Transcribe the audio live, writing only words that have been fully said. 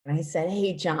And I said,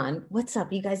 "Hey, John, what's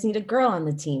up? You guys need a girl on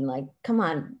the team. Like, come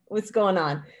on, what's going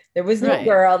on?" There was no Right.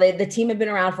 girl. The team had been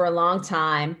around for a long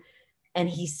time. And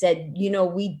he said,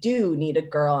 "We do need a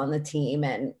girl on the team.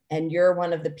 And you're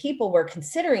one of the people we're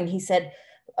considering." He said,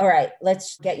 "All right,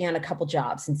 let's get you on a couple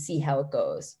jobs and see how it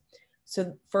goes."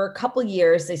 So for a couple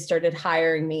years, they started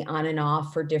hiring me on and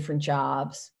off for different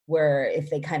jobs where if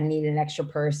they kind of needed an extra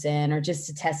person or just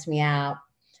to test me out.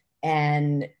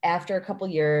 And after a couple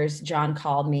years, John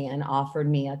called me and offered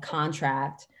me a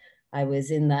contract. I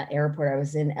was in the airport. I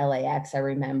was in LAX, I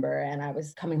remember, and I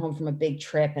was coming home from a big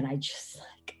trip, and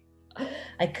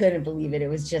I couldn't believe it. It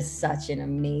was just such an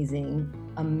amazing,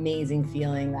 amazing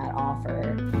feeling, that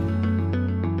offer.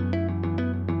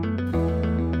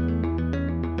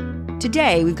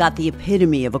 Today, we've got the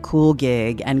epitome of a cool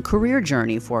gig and career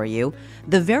journey for you.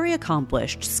 The very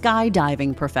accomplished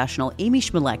skydiving professional Amy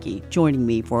Chmielewski joining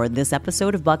me for this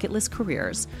episode of Bucket List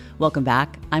Careers. Welcome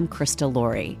back. I'm Krista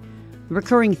Laurie. The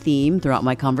recurring theme throughout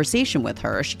my conversation with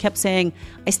her, she kept saying,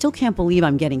 "I still can't believe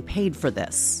I'm getting paid for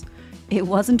this." It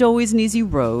wasn't always an easy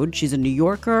road. She's a New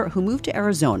Yorker who moved to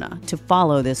Arizona to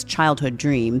follow this childhood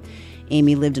dream.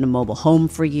 Amy lived in a mobile home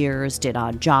for years, did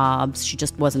odd jobs. She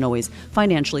just wasn't always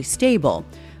financially stable.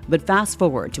 But fast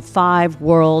forward to 5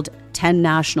 world, 10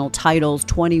 national titles,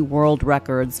 20 world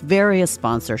records, various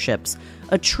sponsorships,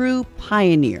 a true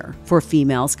pioneer for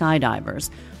female skydivers.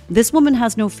 This woman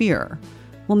has no fear.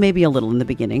 Well, maybe a little in the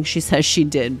beginning. She says she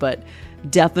did, but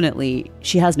definitely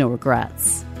she has no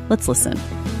regrets. Let's listen.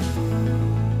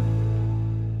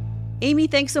 Amy,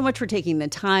 thanks so much for taking the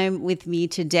time with me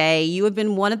today. You have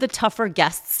been one of the tougher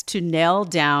guests to nail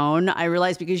down. I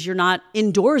realize because you're not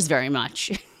indoors very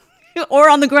much or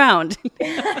on the ground.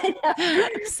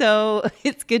 So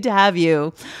it's good to have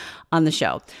you on the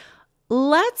show.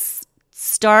 Let's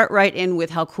start right in with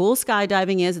how cool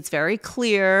skydiving is. It's very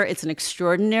clear. It's an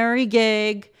extraordinary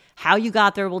gig. How you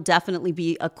got there will definitely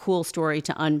be a cool story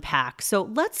to unpack. So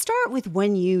let's start with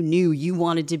when you knew you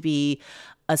wanted to be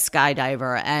a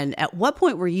skydiver, and at what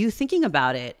point were you thinking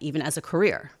about it even as a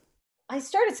career? I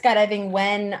started skydiving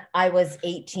when I was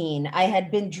 18. I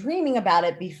had been dreaming about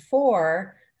it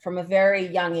before from a very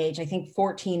young age. I think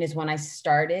 14 is when I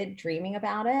started dreaming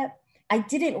about it. I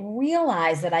didn't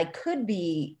realize that I could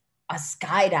be a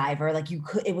skydiver. Like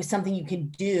it was something you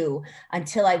could do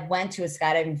until I went to a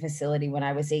skydiving facility when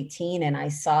I was 18 and I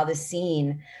saw the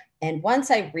scene. And once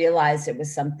I realized it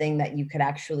was something that you could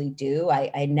actually do,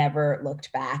 I never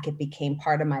looked back. It became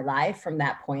part of my life from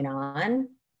that point on.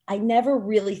 I never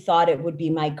really thought it would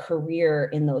be my career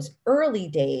in those early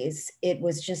days. It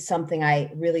was just something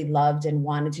I really loved and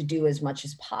wanted to do as much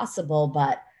as possible,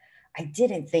 but I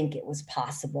didn't think it was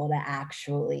possible to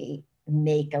actually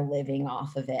make a living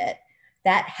off of it.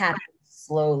 That happened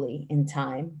slowly in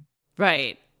time.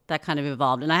 Right. That kind of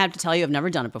evolved. And I have to tell you, I've never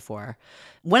done it before.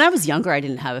 When I was younger, I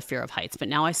didn't have a fear of heights, but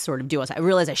now I sort of do. I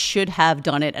realize I should have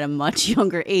done it at a much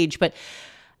younger age. But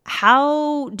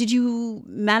how did you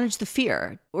manage the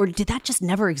fear? Or did that just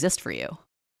never exist for you?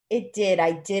 It did.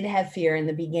 I did have fear in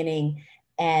the beginning,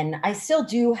 and I still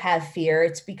do have fear.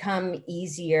 It's become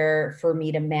easier for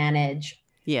me to manage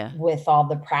Yeah. with all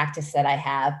the practice that I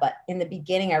have. But in the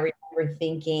beginning, I remember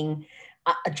thinking,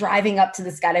 driving up to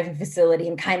the skydiving facility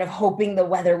and kind of hoping the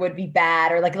weather would be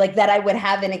bad, or like that I would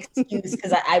have an excuse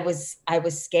because I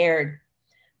was scared.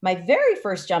 My very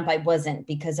first jump, I wasn't,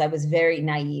 because I was very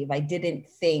naive. I didn't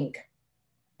think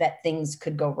that things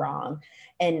could go wrong.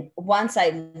 And once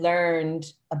I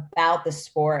learned about the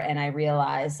sport and I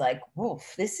realized, like,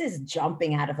 woof, this is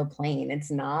jumping out of a plane. It's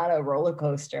not a roller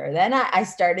coaster. Then I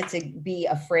started to be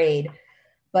afraid,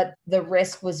 but the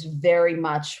risk was very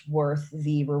much worth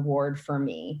the reward for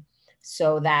me.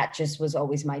 So that just was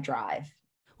always my drive.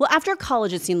 Well, after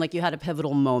college, it seemed like you had a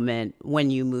pivotal moment when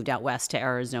you moved out west to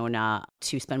Arizona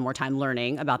to spend more time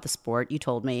learning about the sport, you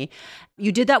told me.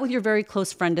 You did that with your very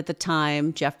close friend at the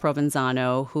time, Jeff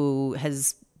Provenzano, who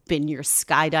has been your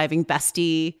skydiving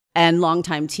bestie and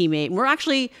longtime teammate. And we're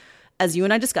actually, as you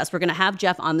and I discussed, we're going to have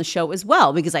Jeff on the show as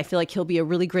well, because I feel like he'll be a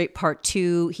really great part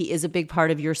two. He is a big part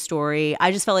of your story.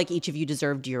 I just felt like each of you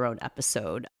deserved your own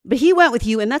episode. But he went with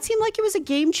you, and that seemed like it was a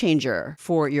game changer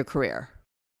for your career.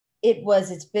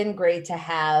 It's been great to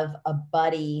have a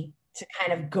buddy to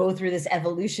kind of go through this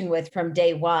evolution with from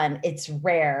day one. It's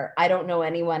rare. I don't know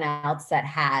anyone else that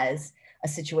has a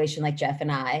situation like Jeff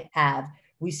and I have.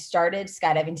 We started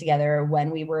skydiving together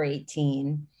when we were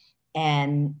 18,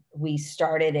 and we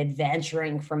started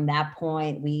adventuring from that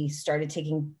point. We started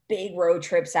taking big road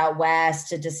trips out west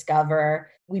to discover.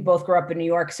 We both grew up in New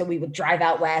York, so we would drive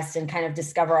out west and kind of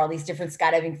discover all these different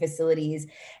skydiving facilities.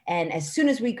 And as soon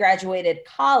as we graduated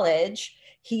college,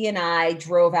 he and I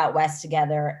drove out west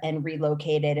together and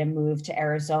relocated and moved to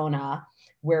Arizona,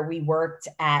 where we worked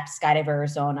at Skydive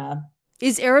Arizona.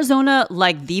 Is Arizona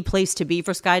like the place to be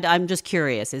for skydiving? I'm just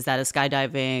curious. Is that a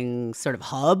skydiving sort of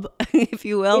hub, if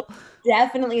you will? It's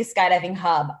definitely a skydiving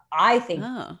hub. I think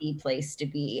Oh. the place to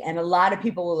be. And a lot of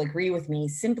people will agree with me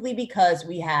simply because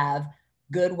we have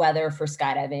good weather for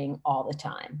skydiving all the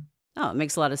time. Oh, it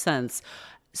makes a lot of sense.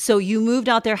 So you moved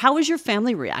out there. How was your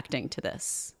family reacting to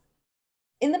this?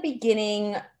 In the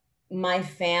beginning, my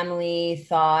family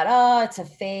thought, oh, it's a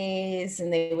phase.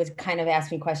 And they would kind of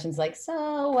ask me questions like,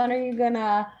 so when are you going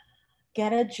to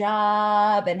get a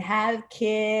job and have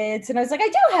kids? And I was like, I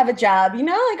do have a job,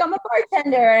 like I'm a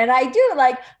bartender and I do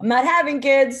like, I'm not having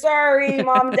kids. Sorry,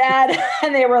 mom, dad.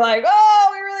 And they were like, oh,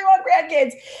 we really want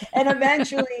grandkids. And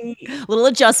eventually, A little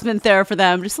adjustment there for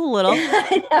them, just a little.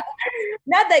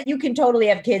 not that you can totally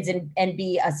have kids and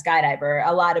be a skydiver.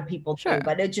 A lot of people Sure. do,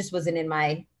 but it just wasn't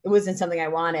it wasn't something I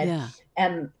wanted. Yeah.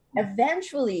 And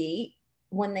eventually,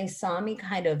 when they saw me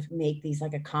kind of make these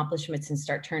like accomplishments and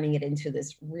start turning it into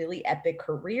this really epic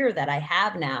career that I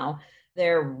have now,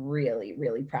 they're really,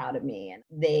 really proud of me. And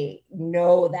they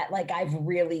know that like I've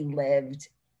really lived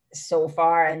so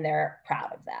far and they're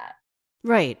proud of that.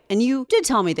 Right. And you did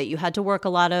tell me that you had to work a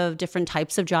lot of different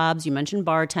types of jobs. You mentioned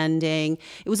bartending.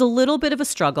 It was a little bit of a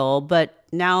struggle, but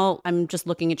now I'm just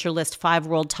looking at your list: 5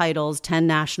 world titles, 10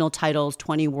 national titles,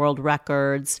 20 world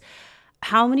records.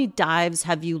 How many dives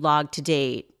have you logged to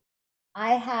date?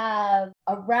 I have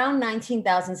around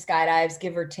 19,000 skydives,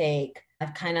 give or take.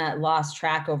 I've kind of lost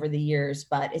track over the years,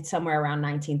 but it's somewhere around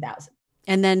 19,000.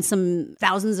 And then some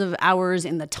thousands of hours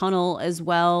in the tunnel as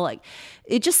well. Like,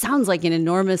 it just sounds like an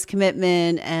enormous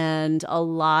commitment and a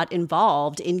lot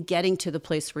involved in getting to the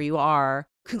place where you are.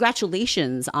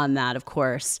 Congratulations on that, of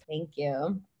course. Thank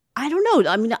you. I don't know.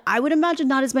 I mean, I would imagine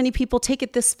not as many people take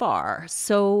it this far.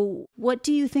 So what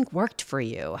do you think worked for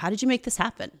you? How did you make this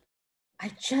happen?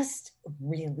 I just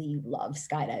really love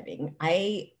skydiving.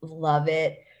 I love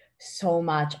it so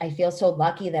much. I feel so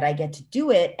lucky that I get to do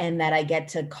it and that I get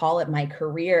to call it my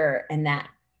career and that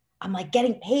I'm like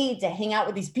getting paid to hang out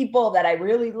with these people that I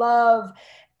really love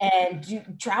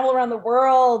and travel around the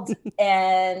world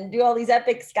and do all these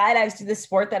epic skydives to the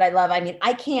sport that I love. I mean,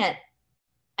 I can't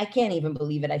even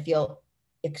believe it. I feel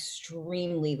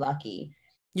extremely lucky.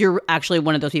 You're actually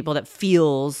one of those people that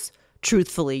feels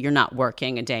truthfully you're not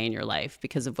working a day in your life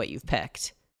because of what you've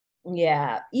picked.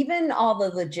 Yeah, even all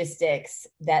the logistics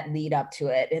that lead up to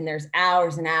it. And there's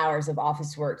hours and hours of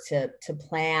office work to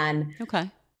plan Okay.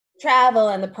 travel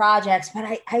and the projects,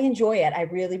 but I enjoy it. I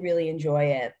really, really enjoy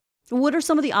it. What are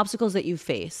some of the obstacles that you've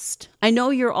faced? I know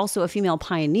you're also a female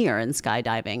pioneer in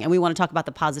skydiving, and we want to talk about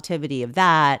the positivity of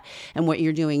that and what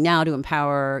you're doing now to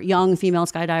empower young female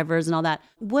skydivers and all that.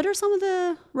 What are some of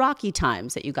the rocky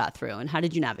times that you got through, and how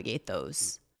did you navigate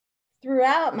those?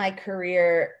 Throughout my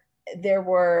career, there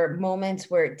were moments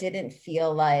where it didn't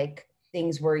feel like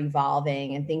things were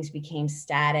evolving and things became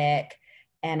static.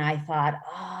 And I thought,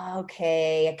 oh,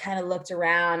 okay. I kind of looked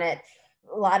around at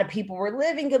a lot of people were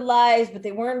living good lives, but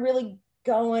they weren't really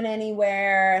going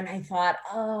anywhere. And I thought,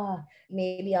 oh,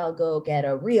 maybe I'll go get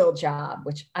a real job,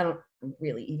 which I don't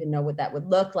really even know what that would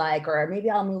look like. Or maybe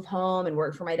I'll move home and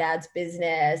work for my dad's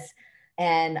business.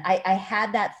 And I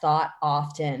had that thought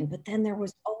often, but then there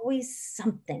was always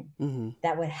something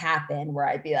that would happen where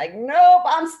I'd be like, nope,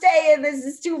 I'm staying. This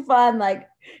is too fun. Like,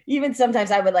 even sometimes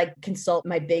I would like consult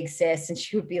my big sis and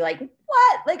she would be like,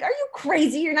 what? Like, are you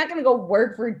crazy? You're not going to go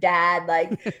work for dad.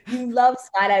 Like, you love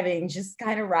skydiving, just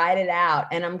kind of ride it out.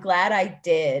 And I'm glad I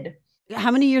did.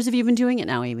 How many years have you been doing it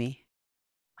now, Amy?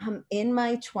 I'm in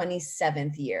my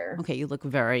 27th year. Okay, you look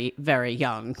very, very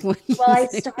young. Well, I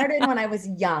started when I was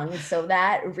young. So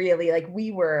that really, like,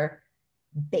 we were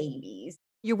babies.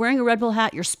 You're wearing a Red Bull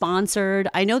hat. You're sponsored.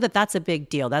 I know that that's a big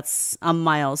deal. That's a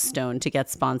milestone to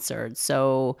get sponsored.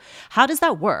 So how does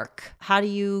that work? How do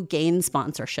you gain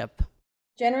sponsorship?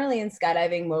 Generally in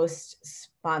skydiving, most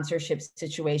sponsorship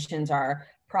situations are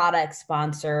product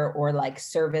sponsor or like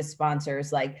service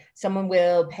sponsors. Like someone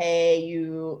will pay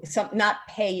you, not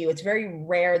pay you. It's very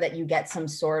rare that you get some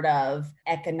sort of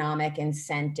economic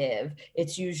incentive.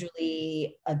 It's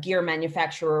usually a gear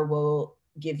manufacturer will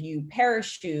give you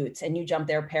parachutes and you jump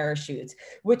their parachutes,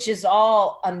 which is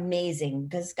all amazing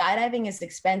because skydiving is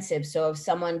expensive. So if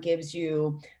someone gives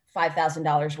you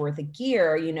 $5,000 worth of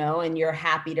gear, and you're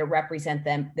happy to represent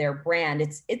their brand,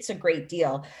 it's a great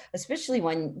deal, especially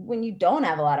when you don't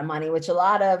have a lot of money, which a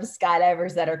lot of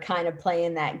skydivers that are kind of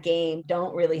playing that game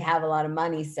don't really have a lot of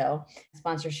money. So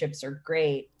sponsorships are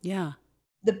great. Yeah.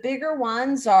 The bigger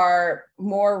ones are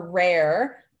more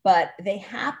rare, but they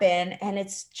happen. And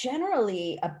it's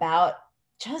generally about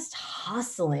just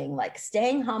hustling, like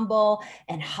staying humble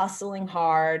and hustling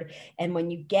hard. And when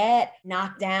you get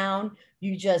knocked down,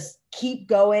 you just keep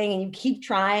going and you keep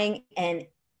trying and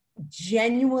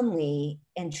genuinely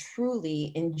and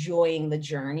truly enjoying the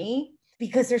journey,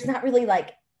 because there's not really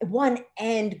like one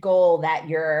end goal that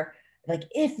you're like,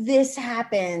 if this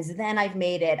happens, then I've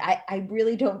made it. I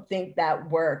really don't think that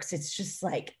works. It's just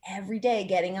like every day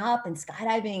getting up and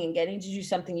skydiving and getting to do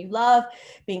something you love,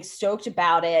 being stoked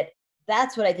about it.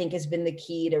 That's what I think has been the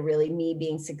key to really me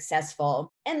being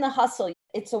successful. And the hustle,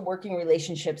 it's a working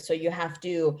relationship. So you have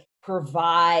to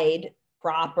provide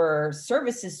proper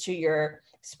services to your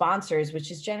sponsors, which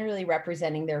is generally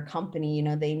representing their company. You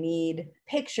know, they need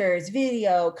pictures,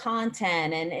 video,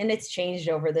 content, and it's changed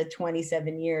over the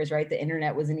 27 years, right? The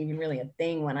internet wasn't even really a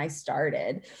thing when I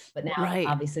started, but now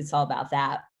obviously it's all about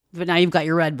that. But now you've got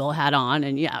your Red Bull hat on,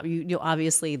 and yeah, you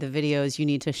obviously the videos, you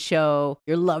need to show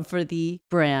your love for the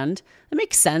brand. That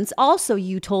makes sense. Also,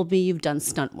 you told me you've done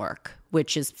stunt work,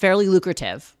 which is fairly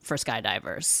lucrative for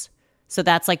skydivers. So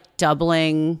that's like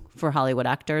doubling for Hollywood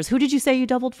actors. Who did you say you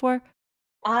doubled for?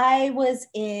 I was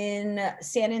in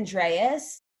San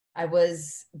Andreas. I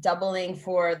was doubling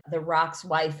for The Rock's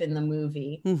wife in the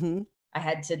movie. Mm-hmm. I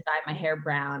had to dye my hair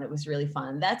brown. It was really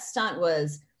fun. That stunt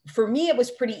was, for me, it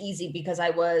was pretty easy because I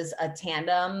was a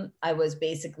tandem. I was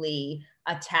basically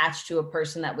attached to a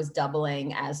person that was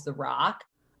doubling as The Rock.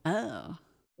 Oh.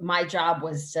 My job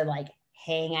was to like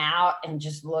hang out and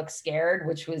just look scared,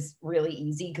 which was really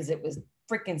easy because it was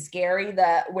freaking scary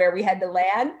where we had to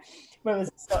land. But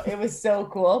it was so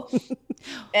cool.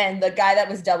 And the guy that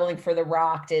was doubling for The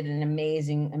Rock did an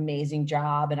amazing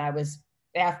job. And I was,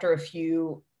 after a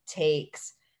few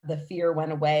takes, the fear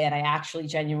went away and I actually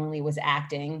genuinely was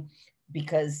acting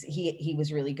because he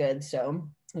was really good. So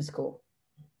it was cool.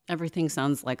 Everything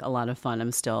sounds like a lot of fun.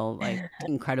 I'm still like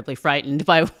incredibly frightened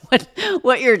by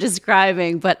what you're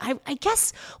describing. But I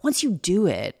guess once you do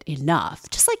it enough,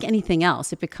 just like anything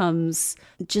else, it becomes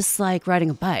just like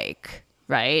riding a bike.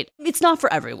 Right? It's not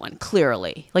for everyone,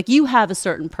 clearly. Like you have a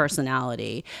certain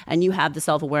personality and you have the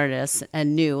self-awareness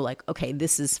and knew like, okay,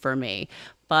 this is for me.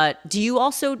 But do you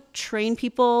also train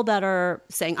people that are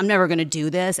saying, I'm never going to do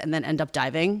this and then end up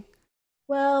diving?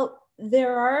 Well,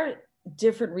 there are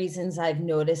different reasons I've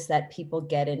noticed that people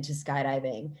get into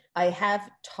skydiving. I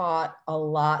have taught a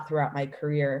lot throughout my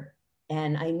career.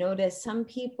 And I noticed some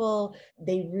people,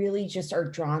 they really just are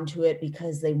drawn to it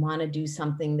because they want to do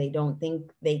something they don't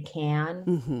think they can.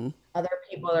 Mm-hmm. Other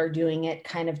people are doing it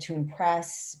kind of to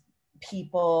impress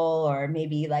people, or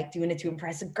maybe like doing it to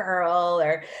impress a girl,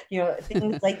 or, you know,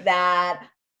 things like that.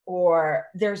 Or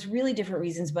there's really different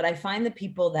reasons, but I find the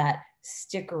people that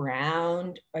stick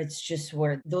around, it's just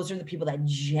where those are the people that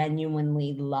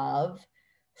genuinely love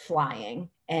flying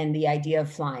and the idea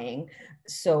of flying.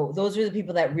 So those are the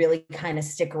people that really kind of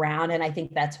stick around. And I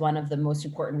think that's one of the most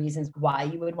important reasons why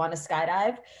you would want to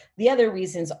skydive. The other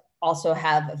reasons also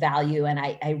have value. And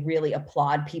I really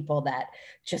applaud people that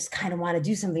just kind of want to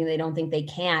do something they don't think they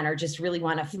can, or just really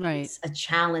want to face a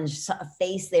challenge,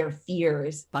 face their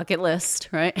fears. Bucket list,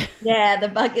 right? Yeah, the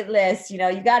bucket list. You know,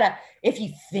 you gotta, if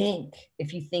you think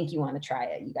you want to try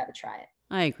it, you got to try it.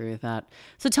 I agree with that.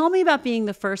 So tell me about being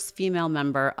the first female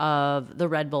member of the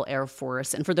Red Bull Air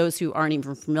Force. And for those who aren't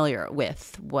even familiar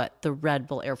with what the Red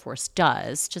Bull Air Force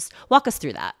does, just walk us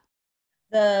through that.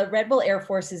 The Red Bull Air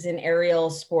Force is an aerial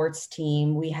sports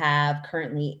team. We have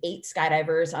currently 8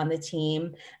 skydivers on the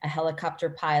team, a helicopter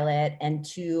pilot, and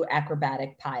 2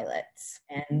 acrobatic pilots.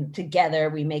 And together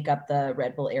we make up the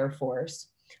Red Bull Air Force.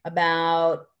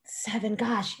 About 7,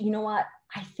 gosh, you know what?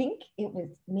 I think it was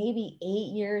maybe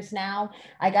 8 years now.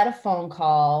 I got a phone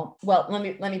call. Well,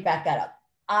 let me back that up.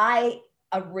 I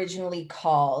originally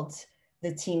called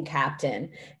the team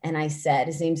captain and I said,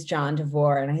 his name's John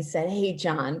DeVore. And I said, hey,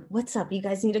 John, what's up? You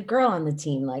guys need a girl on the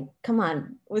team. Like, come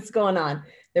on, what's going on?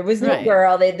 There was no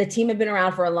girl. The team had been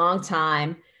around for a long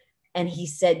time. And he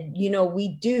said, you know, we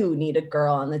do need a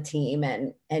girl on the team.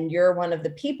 And you're one of the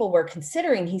people we're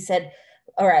considering. He said,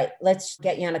 all right, let's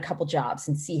get you on a couple jobs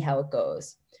and see how it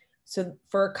goes. So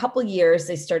for a couple years,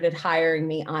 they started hiring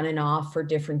me on and off for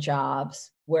different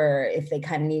jobs, where if they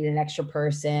kind of needed an extra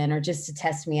person or just to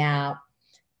test me out.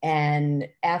 And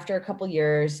after a couple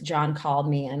years, John called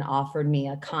me and offered me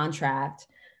a contract.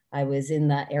 I was in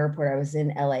the airport. I was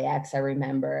in LAX, I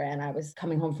remember, and I was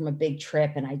coming home from a big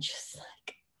trip, and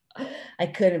I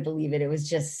couldn't believe it. It was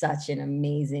just such an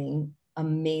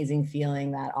amazing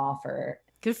feeling, that offer.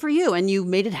 Good for you. And you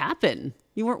made it happen.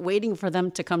 You weren't waiting for them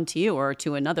to come to you or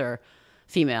to another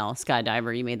female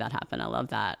skydiver. You made that happen. I love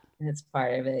that. That's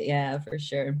part of it. Yeah, for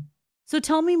sure. So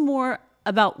tell me more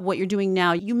about what you're doing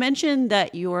now. You mentioned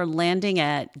that you're landing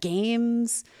at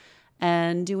games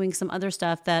and doing some other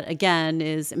stuff that, again,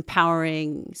 is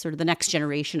empowering sort of the next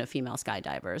generation of female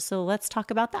skydivers. So let's talk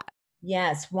about that.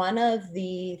 Yes, one of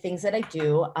the things that I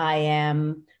do, I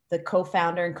am the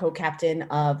co-founder and co-captain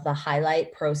of the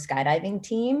Highlight Pro Skydiving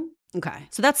team. Okay.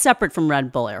 So that's separate from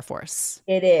Red Bull Air Force.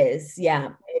 It is.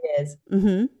 Yeah, it is.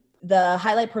 Mm-hmm. The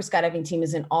Highlight Pro Skydiving team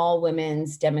is an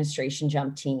all-women's demonstration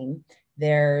jump team.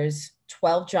 There's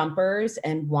 12 jumpers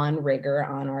and one rigger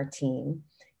on our team.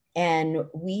 And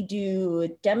we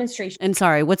do demonstration. And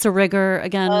sorry, what's a rigger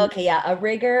again? Okay, yeah. A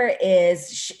rigger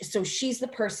is, so she's the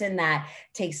person that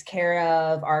takes care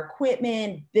of our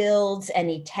equipment, builds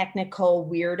any technical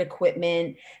weird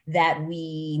equipment that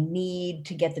we need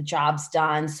to get the jobs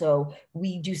done. So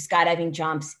we do skydiving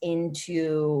jumps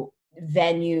into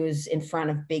venues in front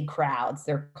of big crowds.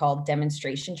 They're called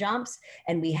demonstration jumps.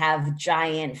 And we have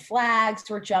giant flags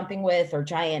we're jumping with, or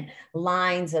giant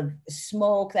lines of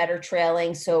smoke that are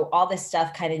trailing. So all this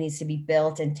stuff kind of needs to be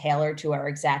built and tailored to our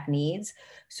exact needs.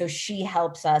 So she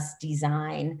helps us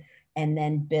design and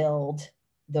then build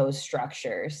those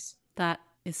structures. That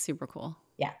is super cool.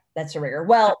 Yeah, that's a rigger.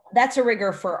 Well, that's a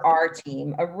rigger for our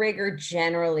team. A rigger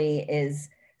generally is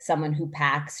someone who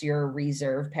packs your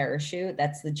reserve parachute.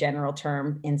 That's the general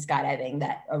term in skydiving,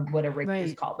 that what a rigger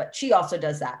is called. But she also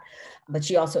does that. But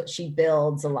she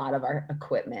builds a lot of our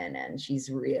equipment, and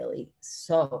she's really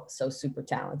so super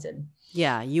talented.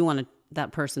 Yeah, you want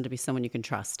that person to be someone you can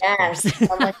trust. Yes,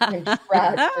 someone you can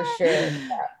trust for sure.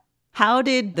 Yeah. How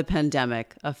did the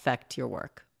pandemic affect your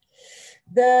work?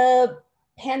 The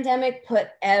pandemic put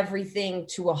everything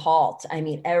to a halt. I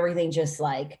mean, everything just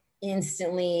like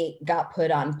instantly got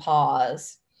put on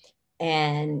pause,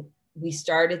 and we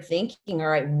started thinking, all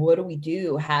right, what do we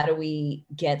do? How do we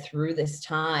get through this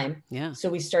time? Yeah. So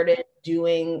we started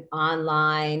doing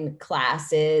online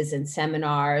classes and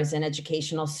seminars and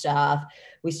educational stuff.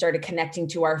 We started connecting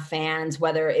to our fans,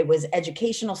 whether it was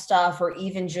educational stuff or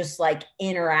even just like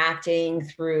interacting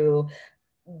through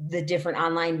the different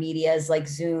online medias like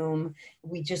Zoom.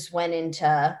 We just went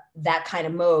into that kind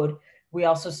of mode. We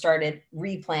also started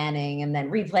replanning and then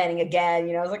replanning again.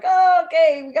 You know, I was like, oh,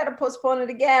 okay, we got to postpone it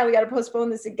again. We got to postpone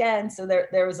this again. So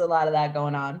there was a lot of that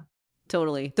going on.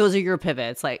 Totally. Those are your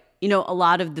pivots. Like, you know, a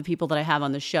lot of the people that I have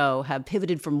on the show have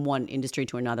pivoted from one industry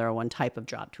to another, or one type of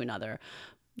job to another.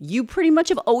 You pretty much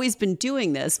have always been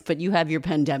doing this, but you have your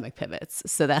pandemic pivots.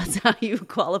 So that's how you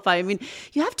qualify. I mean,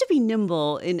 you have to be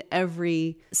nimble in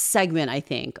every segment, I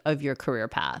think, of your career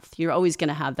path. You're always going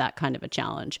to have that kind of a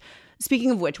challenge.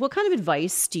 Speaking of which, what kind of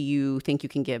advice do you think you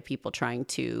can give people trying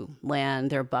to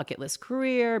land their bucket list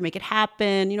career, make it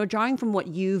happen, you know, drawing from what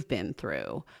you've been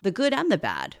through, the good and the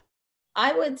bad?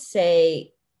 I would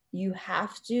say you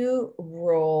have to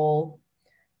roll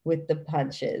with the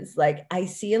punches. Like, I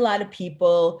see a lot of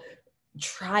people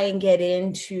try and get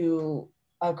into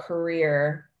a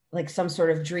career, like some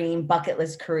sort of dream bucket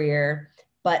list career,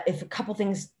 but if a couple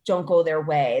things don't go their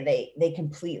way, they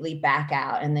completely back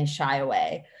out and they shy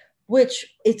away,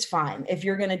 which it's fine. If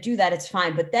you're going to do that, it's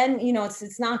fine. But then, you know,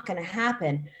 it's not going to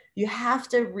happen. You have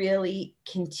to really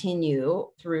continue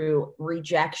through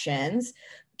rejections.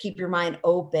 Keep your mind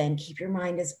open, keep your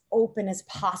mind as open as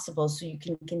possible so you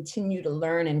can continue to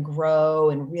learn and grow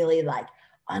and really like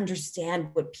understand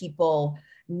what people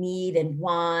need and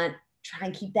want. Try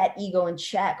and keep that ego in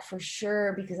check for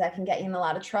sure, because that can get you in a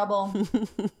lot of trouble.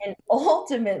 And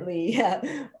ultimately,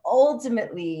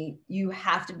 you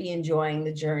have to be enjoying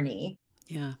the journey.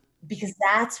 Yeah. Because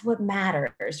that's what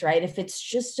matters, right? If it's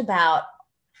just about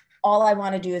all I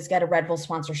want to do is get a Red Bull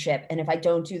sponsorship, and if I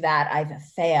don't do that, I've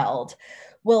failed.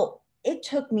 Well, it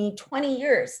took me 20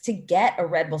 years to get a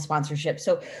Red Bull sponsorship.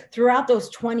 So throughout those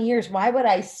 20 years, why would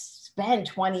I spend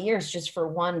 20 years just for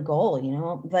one goal, you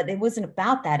know? But it wasn't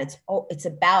about that. It's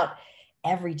about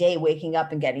every day waking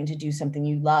up and getting to do something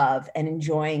you love and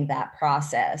enjoying that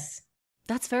process.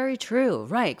 That's very true,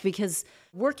 right? Because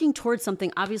working towards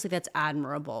something, obviously that's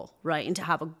admirable, right? And to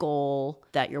have a goal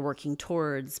that you're working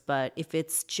towards. But if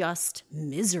it's just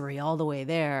misery all the way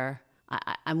there,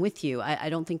 I'm with you. I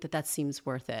don't think that seems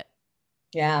worth it.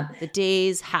 Yeah. The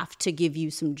days have to give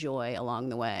you some joy along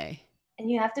the way.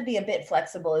 And you have to be a bit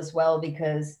flexible as well,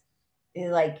 because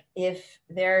like if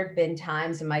there have been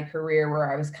times in my career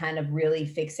where I was kind of really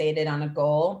fixated on a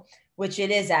goal, which it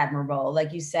is admirable.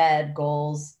 Like you said,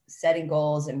 setting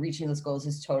goals and reaching those goals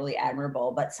is totally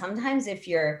admirable. But sometimes if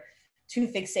you're too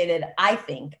fixated, I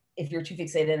think if you're too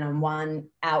fixated on one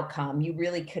outcome, you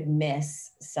really could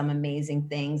miss some amazing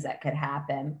things that could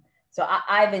happen. So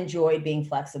I've enjoyed being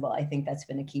flexible. I think that's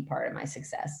been a key part of my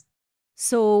success.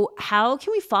 So how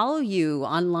can we follow you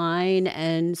online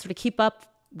and sort of keep up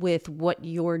with what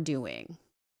you're doing?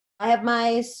 I have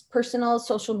my personal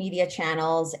social media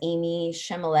channels, Amy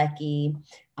Shemelecki.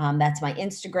 That's my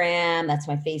Instagram, that's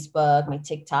my Facebook, my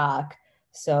TikTok.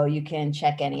 So you can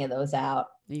check any of those out.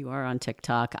 You are on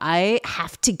TikTok. I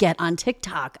have to get on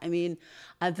TikTok. I mean,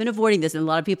 I've been avoiding this, and a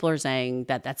lot of people are saying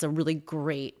that that's a really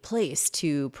great place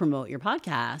to promote your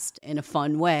podcast in a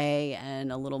fun way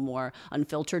and a little more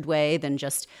unfiltered way than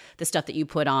just the stuff that you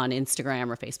put on Instagram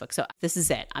or Facebook. So this is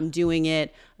it. I'm doing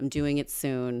it. I'm doing it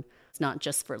soon. It's not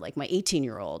just for like my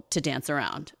 18-year-old to dance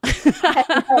around.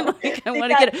 I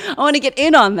want to get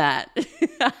in on that.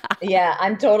 Yeah,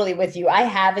 I'm totally with you. I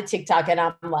have a TikTok and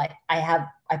I'm like, I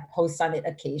post on it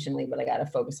occasionally, but I got to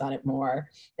focus on it more.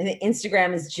 And the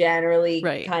Instagram is generally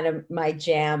kind of my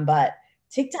jam, but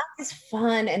TikTok is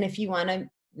fun. And if you want to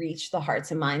reach the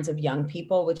hearts and minds of young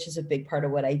people, which is a big part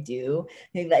of what I do,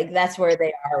 like that's where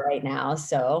they are right now.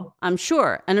 So I'm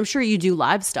sure. And I'm sure you do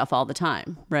live stuff all the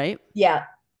time, right? Yeah.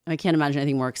 I can't imagine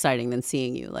anything more exciting than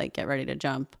seeing you like get ready to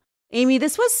jump. Amy,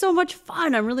 this was so much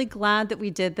fun. I'm really glad that we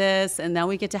did this. And now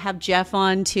we get to have Jeff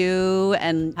on too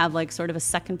and have like sort of a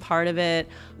second part of it.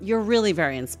 You're really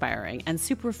very inspiring and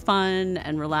super fun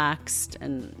and relaxed.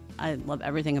 And I love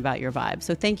everything about your vibe.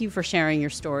 So thank you for sharing your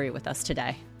story with us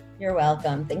today. You're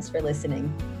welcome. Thanks for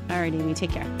listening. All right, Amy,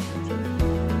 take care.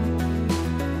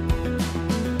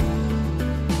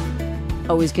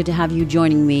 Always good to have you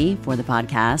joining me for the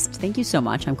podcast. Thank you so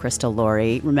much. I'm Crystal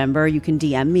Laurie. Remember, you can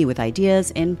DM me with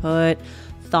ideas, input,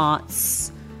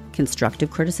 thoughts. Constructive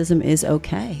criticism is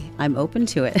okay. I'm open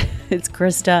to it. It's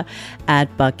Krista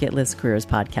at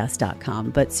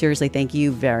bucketlistcareerspodcast.com. But seriously, thank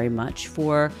you very much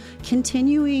for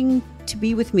continuing to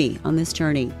be with me on this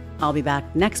journey. I'll be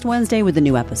back next Wednesday with a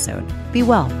new episode. Be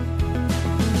well.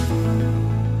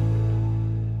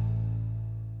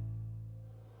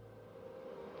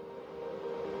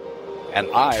 An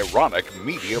ironic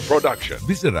media production.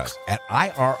 Visit us at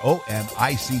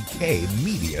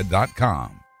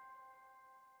ironickmedia.com.